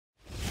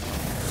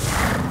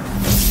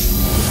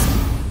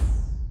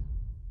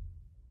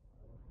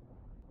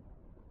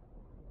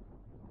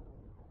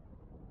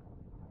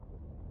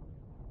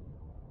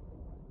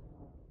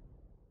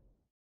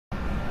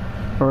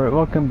Alright,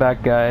 welcome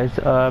back guys.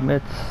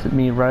 It's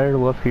me, Ryder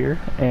Wolf here,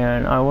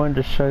 and I wanted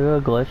to show you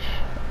a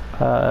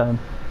glitch.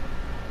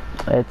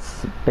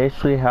 It's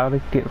basically how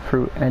to get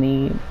through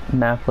any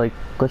map, like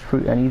glitch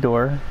through any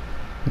door,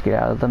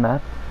 get out of the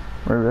map.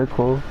 Really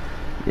cool.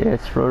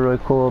 It's really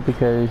cool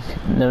because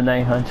no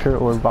night hunter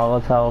or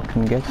volatile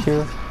can get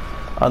you,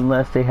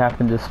 unless they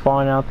happen to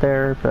spawn out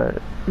there,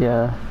 but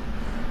yeah,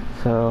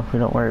 so we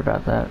don't worry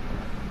about that.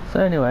 So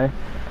anyway,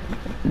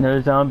 no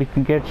zombie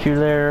can get you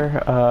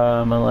there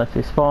unless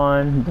they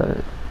spawn,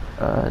 but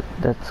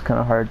that's kind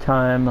of hard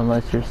time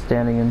unless you're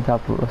standing on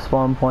top of a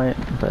spawn point,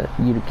 but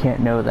you can't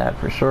know that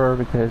for sure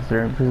because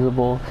they're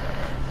invisible.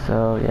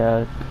 So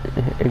yeah,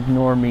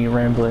 ignore me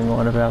rambling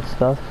on about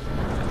stuff.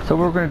 So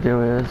what we're going to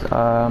do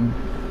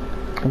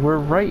is we're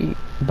right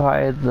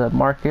by the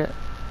market,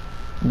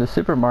 the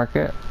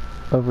supermarket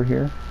over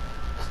here,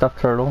 stuffed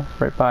turtle,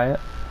 right by it.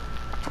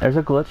 There's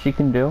a glitch you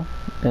can do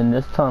in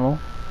this tunnel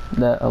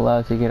that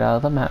allows you to get out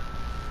of the map.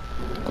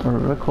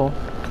 Really cool.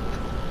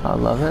 I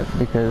love it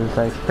because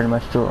I pretty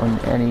much do it on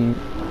any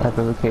type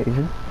of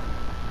occasion.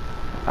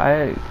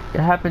 I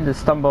happened to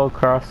stumble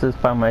across this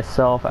by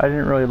myself. I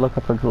didn't really look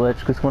up a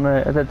glitch because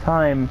at the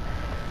time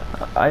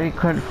I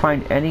couldn't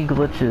find any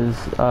glitches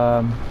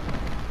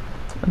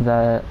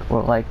that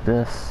were like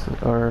this,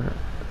 or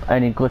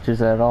any glitches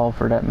at all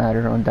for that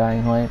matter on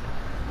Dying Light.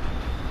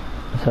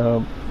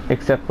 So,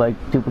 except like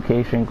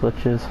duplication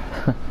glitches.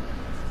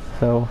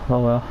 So, oh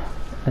well.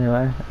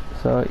 Anyway,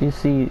 so you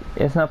see,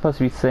 it's not supposed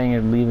to be saying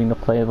you're leaving the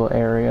playable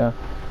area.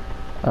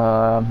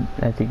 I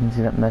think you can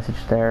see that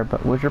message there.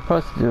 But what you're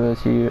supposed to do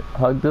is you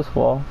hug this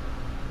wall,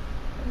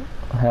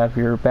 have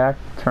your back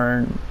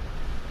turned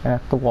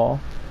at the wall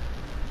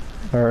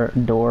or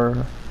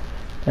door,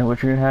 and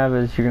what you're gonna have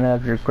is you're gonna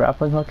have your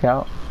grappling hook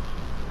out.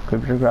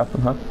 Grab your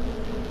grappling hook,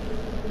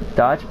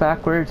 dodge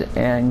backwards,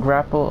 and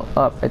grapple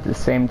up at the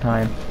same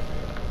time.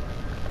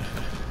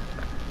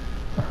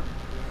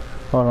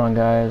 Hold on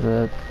guys,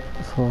 it's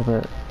a little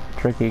bit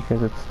tricky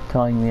because it's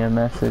telling me a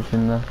message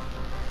in the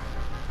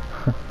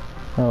oh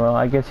well,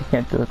 I guess you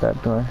can't do it with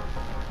that door.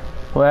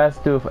 Well, it has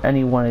to do with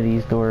any one of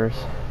these doors.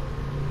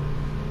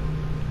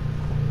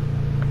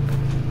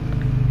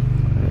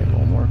 Okay, it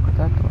won't work with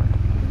that door.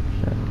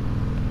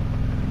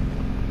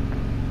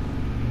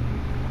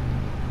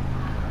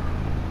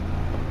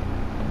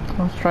 Shit.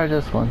 Let's try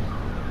this one.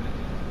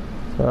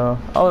 So,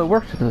 oh, it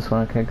works with this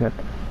one. Okay, good.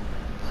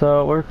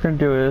 So what we're going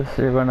to do is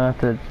you're going to have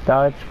to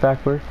dodge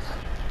backwards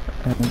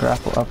and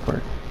grapple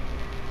upward.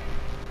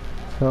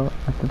 So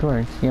at the door,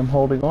 you see I'm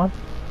holding on?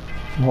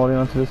 I'm holding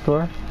on to this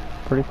door.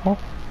 Pretty cool.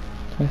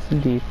 Nice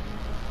indeed.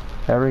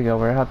 There we go,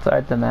 we're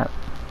outside the map.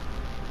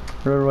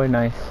 Really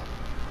nice.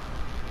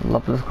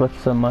 Love this glitch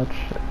so much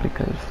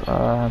because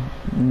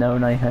no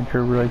night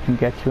hunter really can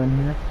get you in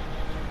here.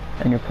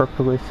 And you're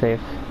perfectly safe.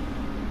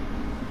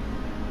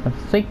 I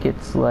think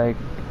it's like,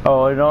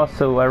 oh, and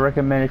also I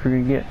recommend if you're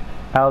going to get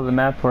out of the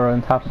map or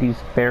on top of these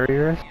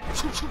barriers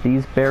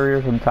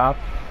on top,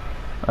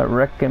 I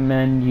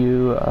recommend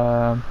you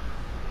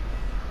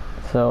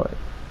so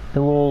a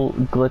little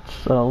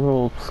glitch, a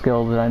little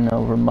skill that I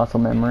know from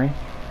muscle memory.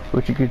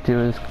 What you could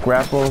do is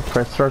grapple,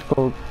 press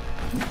circle,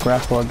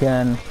 grapple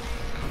again,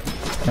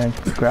 and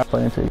grapple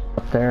until you get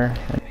up there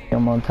and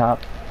come on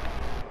top.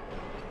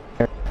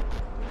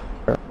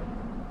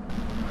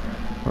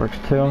 Works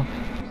too.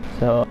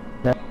 So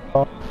that's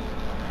all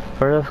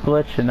for this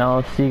glitch, and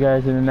I'll see you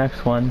guys in the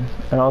next one.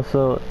 And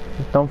also,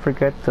 don't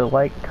forget to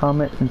like,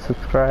 comment, and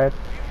subscribe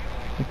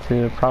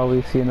to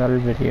probably see another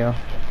video.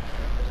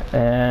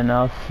 And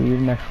I'll see you in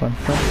the next one.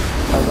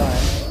 Bye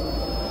bye.